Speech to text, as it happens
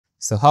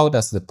So how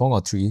does the Pongo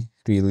tree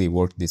really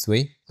work this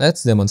way?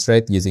 Let's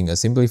demonstrate using a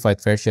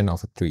simplified version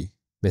of a tree.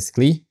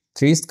 Basically,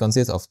 trees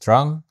consist of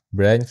trunk,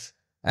 branch,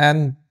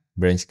 and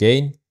branch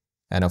gain,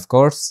 and of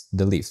course,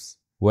 the leaves.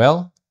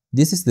 Well,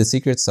 this is the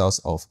secret sauce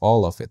of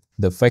all of it,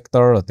 the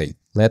factor rotate.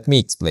 Let me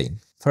explain.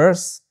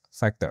 First,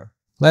 factor.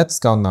 Let's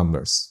count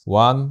numbers.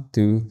 1,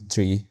 2,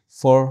 3,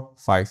 4,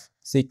 5,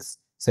 6,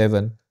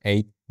 7,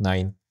 8,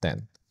 9,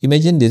 10.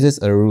 Imagine this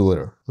is a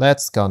ruler.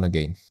 Let's count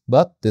again,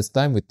 but this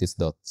time with these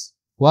dots.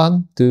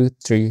 1, 2,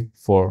 3,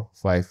 4,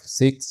 5,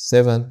 6,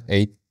 7,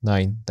 8,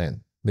 9,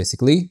 10.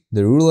 Basically,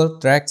 the ruler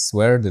tracks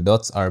where the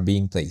dots are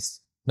being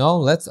placed. Now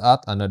let's add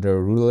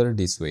another ruler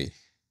this way,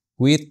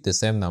 with the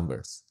same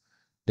numbers.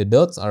 The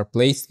dots are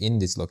placed in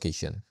this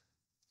location.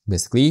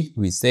 Basically,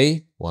 we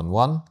say 1,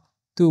 1,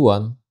 2,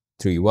 1,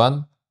 3,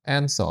 1,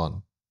 and so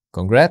on.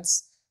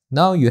 Congrats!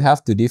 Now you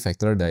have 2D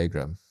factor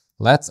diagram.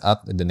 Let's add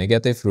the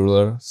negative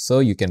ruler so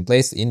you can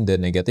place in the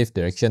negative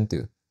direction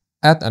too.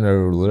 Add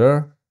another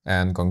ruler,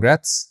 and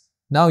congrats!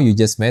 Now you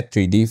just made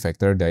 3D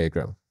factor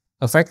diagram.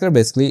 A factor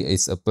basically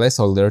is a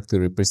placeholder to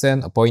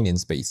represent a point in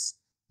space.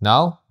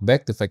 Now,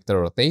 back to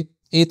factor rotate,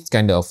 it's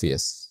kinda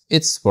obvious.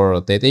 It's for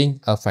rotating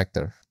a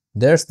factor.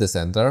 There's the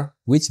center,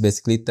 which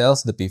basically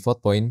tells the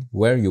pivot point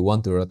where you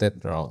want to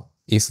rotate around.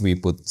 If we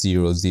put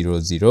 0, 0,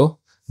 0,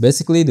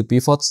 basically the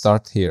pivot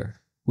starts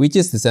here, which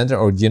is the center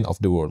origin of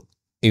the world.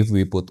 If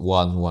we put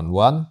 1, 1,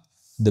 1,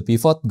 the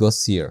pivot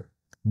goes here.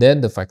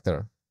 Then the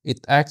factor.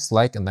 It acts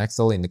like an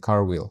axle in the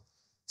car wheel.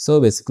 So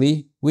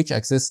basically, which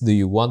axis do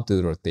you want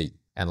to rotate?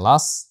 And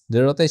last,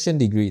 the rotation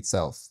degree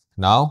itself.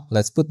 Now,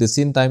 let's put the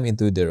scene time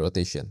into the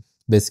rotation.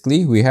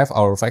 Basically, we have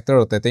our factor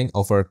rotating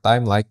over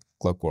time like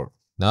clockwork.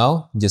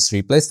 Now, just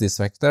replace this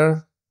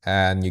factor,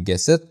 and you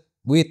guess it,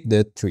 with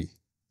the 3.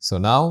 So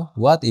now,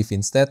 what if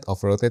instead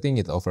of rotating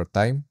it over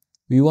time,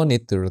 we want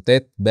it to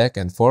rotate back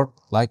and forth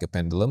like a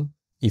pendulum?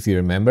 If you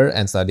remember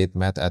and studied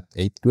math at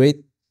 8th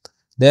grade,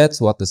 that's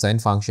what the sine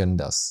function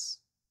does.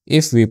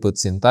 If we put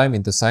scene time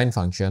into sine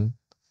function,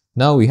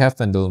 now we have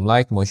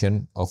pendulum-like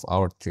motion of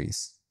our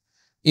trees.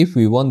 If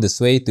we want the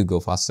sway to go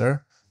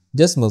faster,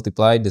 just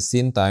multiply the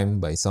scene time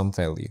by some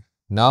value.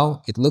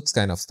 Now, it looks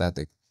kind of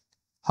static.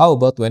 How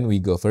about when we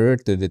go further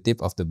to the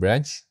tip of the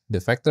branch,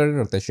 the factor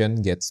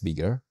rotation gets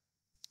bigger?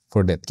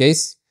 For that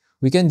case,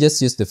 we can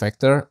just use the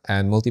factor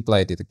and multiply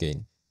it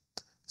again.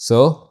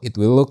 So, it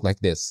will look like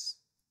this.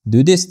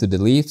 Do this to the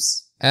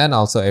leaves and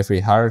also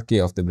every hierarchy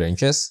of the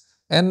branches,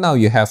 and now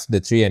you have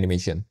the tree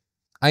animation.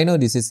 I know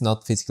this is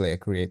not physically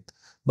accurate,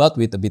 but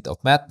with a bit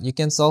of math, you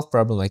can solve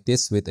problems like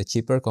this with a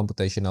cheaper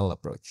computational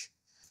approach.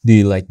 Do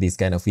you like this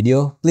kind of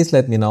video? Please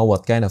let me know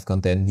what kind of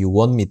content you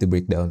want me to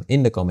break down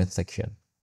in the comment section.